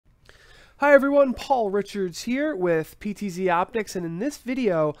Hi everyone, Paul Richards here with PTZOptics, and in this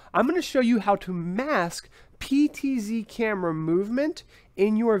video I'm going to show you how to mask PTZ camera movement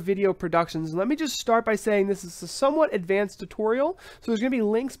in your video productions. And let me just start by saying this is a somewhat advanced tutorial, so there's going to be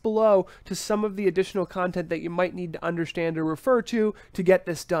links below to some of the additional content that you might need to understand or refer to get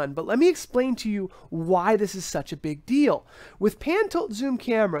this done. But let me explain to you why this is such a big deal. With pan tilt zoom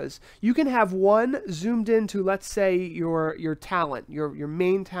cameras, you can have one zoomed into, let's say, your talent, your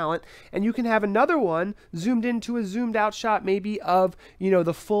main talent, and you can have another one zoomed into a zoomed out shot, maybe of,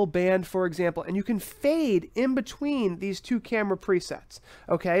 the full band, for example, and you can fade in between these two camera presets.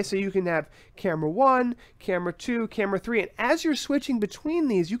 Okay, so you can have camera 1, camera 2, camera 3, and as you're switching between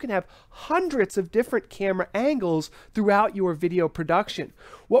these, you can have hundreds of different camera angles throughout your video production.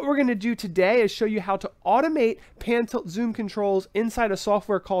 What we're going to do today is show you how to automate pan tilt zoom controls inside a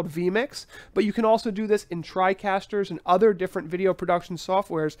software called vMix, but you can also do this in TriCasters and other different video production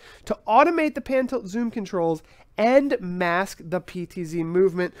softwares to automate the pan tilt zoom controls and mask the PTZ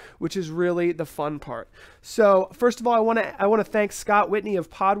movement, which is really the fun part. So first of all, I want to thank Scott Whitney of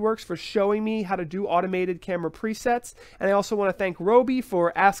Podworks for showing me how to do automated camera presets, and I also want to thank Roby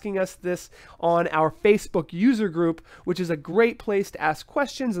for asking us this on our Facebook user group, which is a great place to ask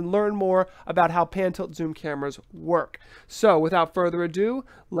questions and learn more about how pan tilt zoom cameras work. So without further ado,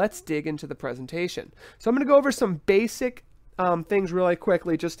 let's dig into the presentation. So I'm going to go over some basic things really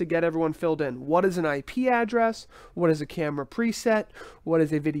quickly just to get everyone filled in. What is an IP address? What is a camera preset? What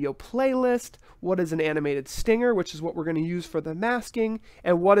is a video playlist? What is an animated stinger, which is what we're going to use for the masking?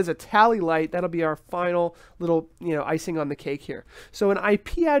 And what is a tally light? That'll be our final little, icing on the cake here. So an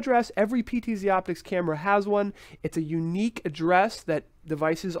IP address, every PTZOptics camera has one. It's a unique address that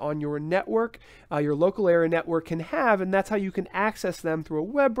devices on your network, your local area network can have, and that's how you can access them through a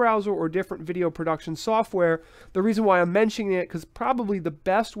web browser or different video production software. The reason why I'm mentioning it, because probably the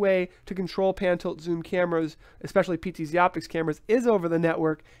best way to control pan tilt zoom cameras, especially PTZOptics cameras, is over the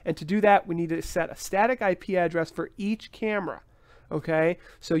network, and to do that we need to set a static IP address for each camera. Okay,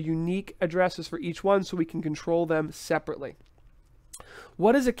 so unique addresses for each one so we can control them separately.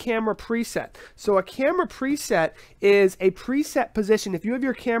 What is a camera preset? So a camera preset is a preset position. If you have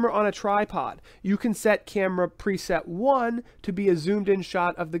your camera on a tripod, you can set camera preset 1 to be a zoomed in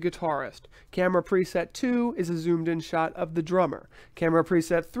shot of the guitarist. Camera preset 2 is a zoomed in shot of the drummer. Camera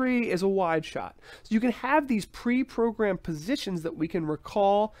preset 3 is a wide shot. So you can have these pre-programmed positions that we can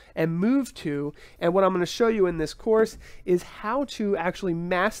recall and move to, and what I'm going to show you in this course is how to actually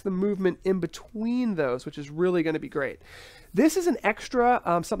mask the movement in between those, which is really going to be great. This is an extra,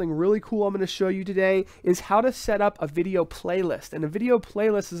 something really cool I'm going to show you today is how to set up a video playlist. And a video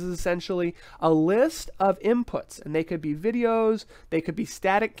playlist is essentially a list of inputs, and they could be videos, they could be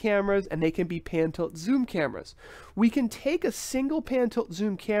static cameras, and they can be pan tilt zoom cameras. We can take a single pan tilt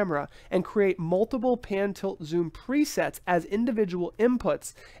zoom camera and create multiple pan tilt zoom presets as individual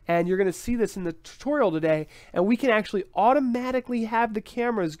inputs, and you're going to see this in the tutorial today, and we can actually automatically have the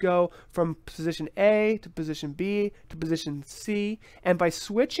cameras go from position A to position B to position C, and by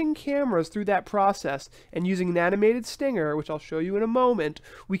switching cameras through that process and using an animated stinger, which I'll show you in a moment,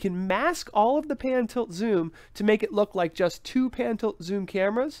 we can mask all of the pan tilt zoom to make it look like just two pan tilt zoom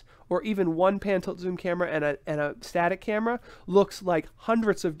cameras, or even one pan tilt zoom camera and a static camera looks like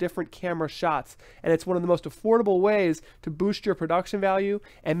hundreds of different camera shots. And it's one of the most affordable ways to boost your production value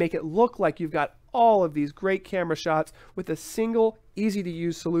and make it look like you've got all of these great camera shots with a single easy to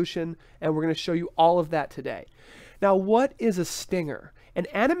use solution, and we're going to show you all of that today. Now, what is a stinger? An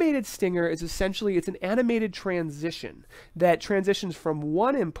animated stinger is essentially, it's an animated transition that transitions from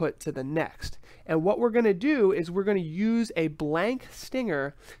one input to the next. And what we're going to do is we're going to use a blank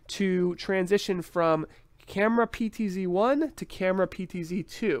stinger to transition from camera PTZ1 to camera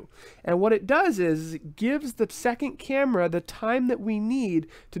PTZ2. And what it does is it gives the second camera the time that we need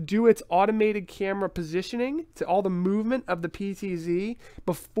to do its automated camera positioning, to all the movement of the PTZ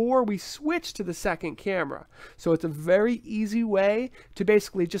before we switch to the second camera. So it's a very easy way to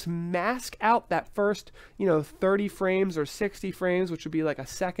basically just mask out that first, 30 frames or 60 frames, which would be like a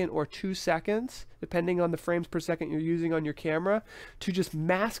second or 2 seconds, depending on the frames per second you're using on your camera, to just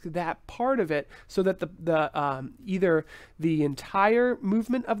mask that part of it so that either the entire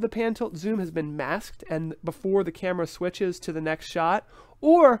movement of the pan tilt zoom has been masked and before the camera switches to the next shot,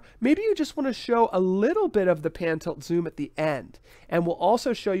 or maybe you just want to show a little bit of the pan tilt zoom at the end. And we'll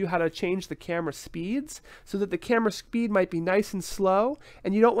also show you how to change the camera speeds so that the camera speed might be nice and slow,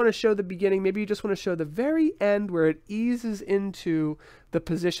 and you don't want to show the beginning. Maybe you just want to show the very end where it eases into the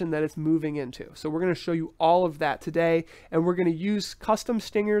position that it's moving into. So we're going to show you all of that today, and we're going to use custom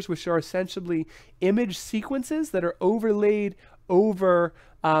stingers, which are essentially image sequences that are overlaid over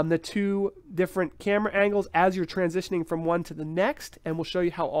the two different camera angles as you're transitioning from one to the next, and we'll show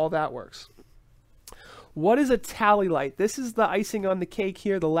you how all that works. What is a tally light? This is the icing on the cake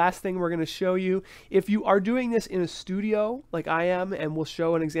here, the last thing we're going to show you. If you are doing this in a studio like I am, and we'll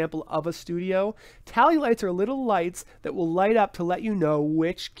show an example of a studio, tally lights are little lights that will light up to let you know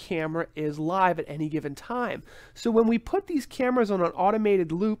which camera is live at any given time. So when we put these cameras on an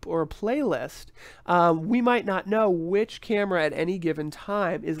automated loop or a playlist, we might not know which camera at any given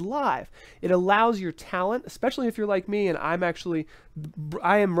time is live. It allows your talent, especially if you're like me and I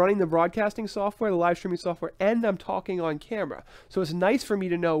am running the broadcasting software, the live streaming software, and I'm talking on camera. So it's nice for me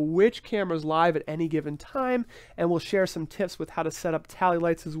to know which camera is live at any given time, and we'll share some tips with how to set up tally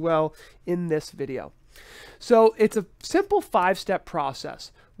lights as well in this video. So it's a simple 5-step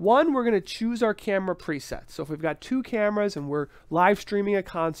process. One, we're going to choose our camera presets. So if we've got 2 cameras and we're live streaming a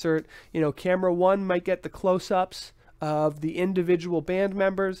concert, camera 1 might get the close-ups of the individual band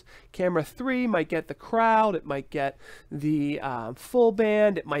members. Camera 3 might get the crowd, it might get the full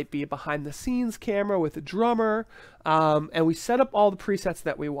band, it might be a behind the scenes camera with a drummer, and we set up all the presets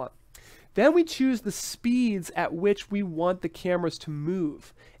that we want. Then we choose the speeds at which we want the cameras to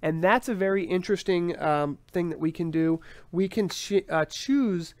move, and that's a very interesting thing that we can do. We can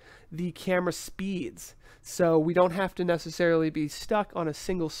choose the camera speeds. So we don't have to necessarily be stuck on a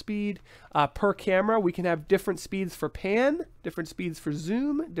single speed per camera. We can have different speeds for pan, different speeds for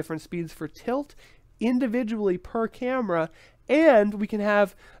zoom, different speeds for tilt, individually per camera, and we can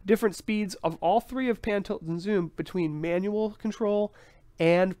have different speeds of all 3 of pan, tilt, and zoom between manual control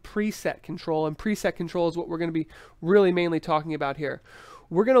and preset control. And preset control is what we're going to be really mainly talking about here.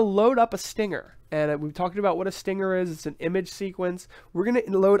 We're going to load up a stinger, and we've talked about what a stinger is. It's an image sequence. We're going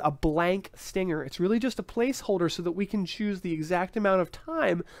to load a blank stinger. It's really just a placeholder so that we can choose the exact amount of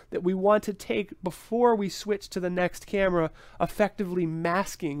time that we want to take before we switch to the next camera, effectively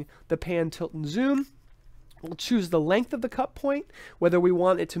masking the pan, tilt, and zoom. We'll choose the length of the cut point, whether we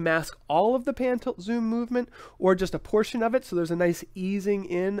want it to mask all of the pan, tilt, zoom movement or just a portion of it, so there's a nice easing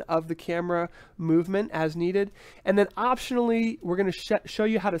in of the camera movement as needed. And then optionally, we're going to show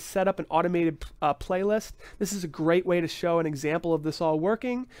you how to set up an automated playlist. This is a great way to show an example of this all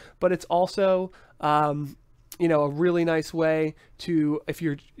working, but it's also a really nice way to, if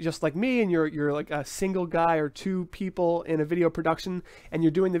you're just like me and you're like a single guy or 2 people in a video production and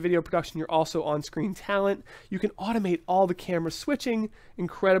you're doing the video production, you're also on-screen talent, you can automate all the camera switching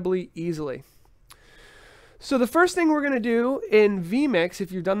incredibly easily. So the first thing we're going to do in vMix,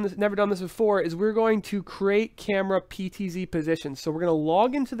 if you've never done this before, is we're going to create camera PTZ positions. So we're going to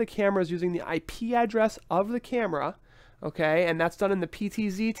log into the cameras using the IP address of the camera. Okay, and that's done in the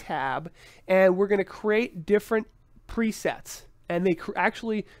PTZ tab, and we're going to create different presets, and they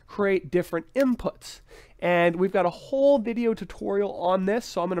actually create different inputs. And we've got a whole video tutorial on this,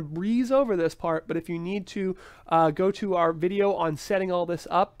 so I'm going to breeze over this part, but if you need to go to our video on setting all this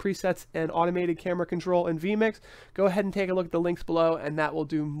up, presets and automated camera control in vMix, go ahead and take a look at the links below, and that will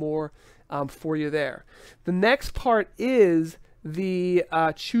do more for you there. The next part is the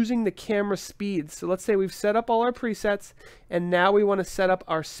choosing the camera speeds. So let's say we've set up all our presets and now we want to set up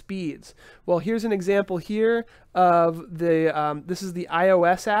our speeds. Well, here's an example here of the this is the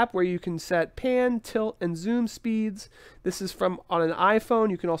iOS app where you can set pan, tilt, and zoom speeds. This is from on an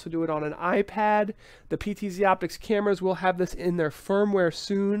iPhone. You can also do it on an iPad. The PTZOptics cameras will have this in their firmware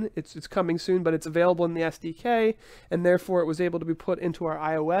soon. It's coming soon, but it's available in the SDK, and therefore it was able to be put into our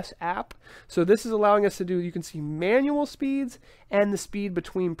iOS app. So this is allowing us to do, you can see manual speeds and the speed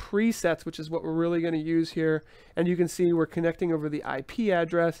between presets, which is what we're really going to use here. And you can see we're connecting over the IP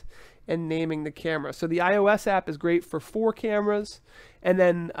address and naming the camera. So the iOS app is great for 4 cameras, and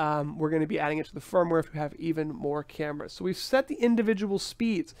then we're going to be adding it to the firmware if we have even more cameras. So we've set the individual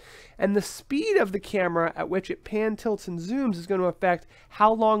speeds, and the speed of the camera at which it pan, tilts, and zooms is going to affect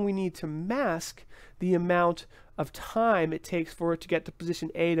how long we need to mask the amount of time it takes for it to get to position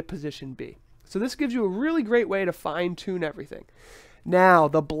A to position B. So this gives you a really great way to fine-tune everything. Now,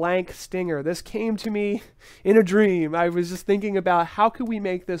 the blank stinger. This came to me in a dream. I was just thinking about how could we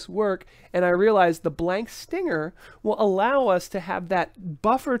make this work, and I realized the blank stinger will allow us to have that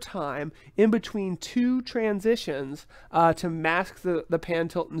buffer time in between 2 transitions to mask the pan,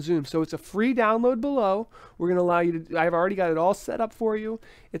 tilt, and zoom. So it's a free download below. We're going to allow you to, I've already got it all set up for you.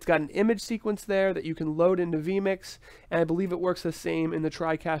 It's got an image sequence there that you can load into vMix, and I believe it works the same in the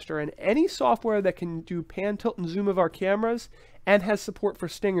TriCaster and any software that can do pan, tilt, and zoom of our cameras and has support for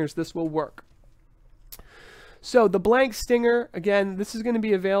stingers. This will work. So the blank stinger, again, this is going to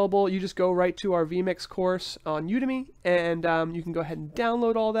be available. You just go right to our vMix course on Udemy, and you can go ahead and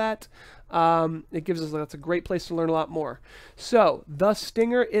download all that. It gives us, that's a great place to learn a lot more. So the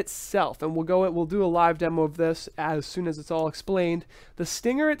stinger itself, and we'll do a live demo of this as soon as it's all explained. The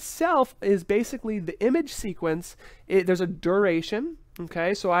stinger itself is basically the image sequence. There's a duration.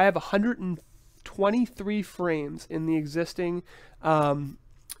 Okay, so I have 123 frames in the existing image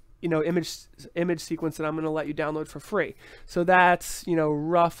sequence that I'm going to let you download for free. So that's,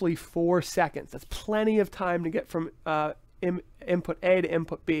 roughly 4 seconds. That's plenty of time to get from input A to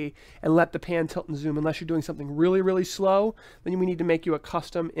input B and let the pan, tilt, and zoom. Unless you're doing something really, really slow, then we need to make you a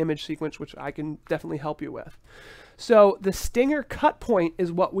custom image sequence, which I can definitely help you with. So the stinger cut point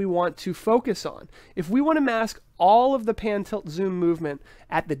is what we want to focus on. If we want to mask all of the pan, tilt, zoom movement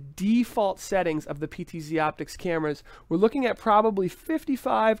at the default settings of the PTZOptics cameras, we're looking at probably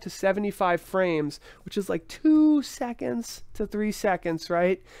 55 to 75 frames, which is like 2 seconds to 3 seconds,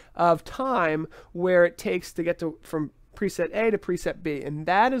 right, of time where it takes to get from preset A to preset B, and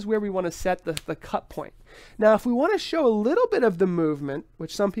that is where we want to set the cut point. Now, if we want to show a little bit of the movement,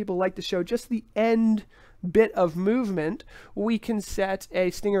 which some people like to show just the end bit of movement, we can set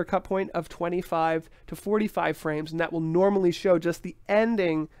a stinger cut point of 25 to 45 frames, and that will normally show just the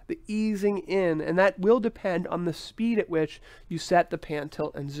ending, the easing in, and that will depend on the speed at which you set the pan,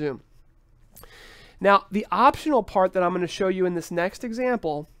 tilt, and zoom. Now, the optional part that I'm going to show you in this next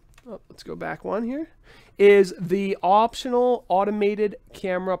example, let's go back one here, is the optional automated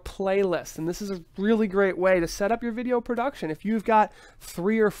camera playlist. And this is a really great way to set up your video production. If you've got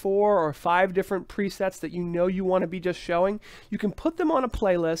 3 or 4 or 5 different presets that you want to be just showing, you can put them on a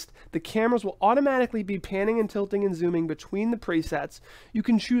playlist. The cameras will automatically be panning and tilting and zooming between the presets. You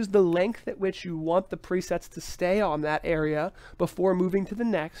can choose the length at which you want the presets to stay on that area before moving to the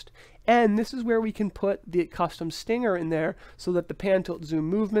next. And this is where we can put the custom stinger in there so that the pan, tilt, zoom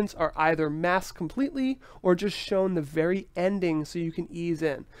movements are either masked completely or just shown the very ending so you can ease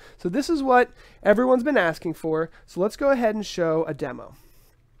in. So this is what everyone's been asking for. So let's go ahead and show a demo.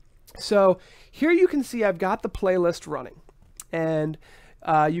 So here you can see I've got the playlist running. And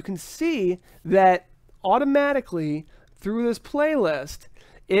you can see that automatically through this playlist,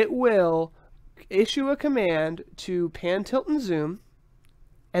 it will issue a command to pan, tilt, and zoom.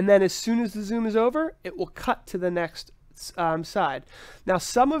 And then as soon as the zoom is over, it will cut to the next side. Now,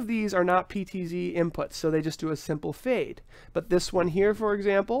 some of these are not PTZ inputs, so they just do a simple fade. But this one here, for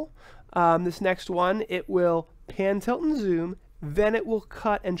example, this next one, it will pan, tilt, and zoom. Then it will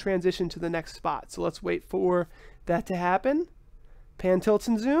cut and transition to the next spot. So let's wait for that to happen. Pan, tilts,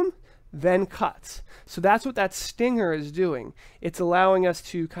 and zoom. Then cuts. So that's what that stinger is doing. It's allowing us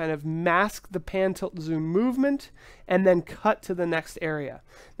to kind of mask the pan, tilt, zoom movement and then cut to the next area.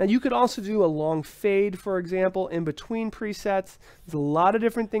 Now you could also do a long fade, for example, in between presets. There's a lot of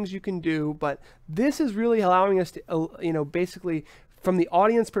different things you can do, but this is really allowing us to, basically from the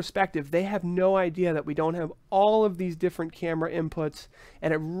audience perspective, they have no idea that we don't have all of these different camera inputs,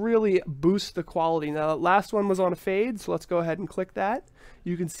 and it really boosts the quality. Now, the last one was on a fade, so let's go ahead and click that.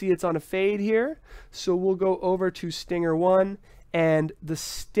 You can see it's on a fade here. So we'll go over to stinger 1, and the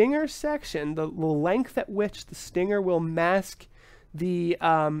stinger section, the length at which the stinger will mask the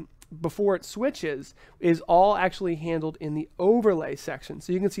before it switches, is all actually handled in the overlay section.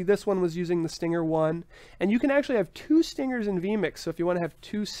 So you can see this one was using the stinger 1, and you can actually have 2 stingers in vMix. So if you want to have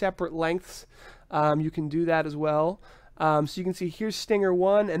 2 separate lengths, you can do that as well. So you can see here's stinger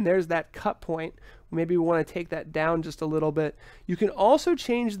 1, and there's that cut point. Maybe we want to take that down just a little bit. You can also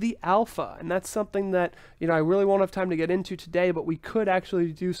change the alpha, and that's something that I really won't have time to get into today, but we could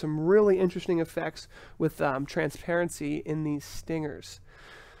actually do some really interesting effects with transparency in these stingers.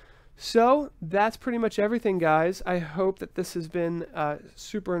 So that's pretty much everything, guys. I hope that this has been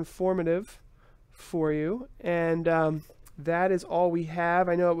super informative for you, and that is all we have.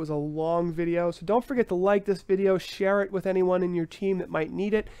 I know it was a long video, so don't forget to like this video, share it with anyone in your team that might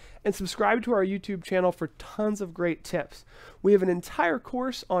need it, and subscribe to our YouTube channel for tons of great tips. We have an entire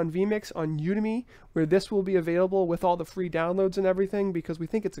course on vMix on Udemy where this will be available with all the free downloads and everything, because we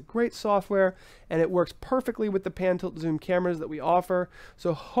think it's a great software and it works perfectly with the pan, tilt, zoom cameras that we offer.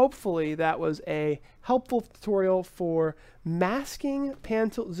 So hopefully that was a helpful tutorial for masking pan,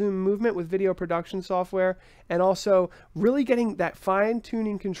 tilt, zoom movement with video production software, and also really getting that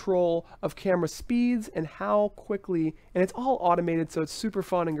fine-tuning control of camera speeds and how quickly, and it's all automated, so it's super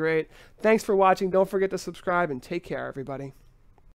fun and great. Thanks for watching. Don't forget to subscribe, and take care, everybody.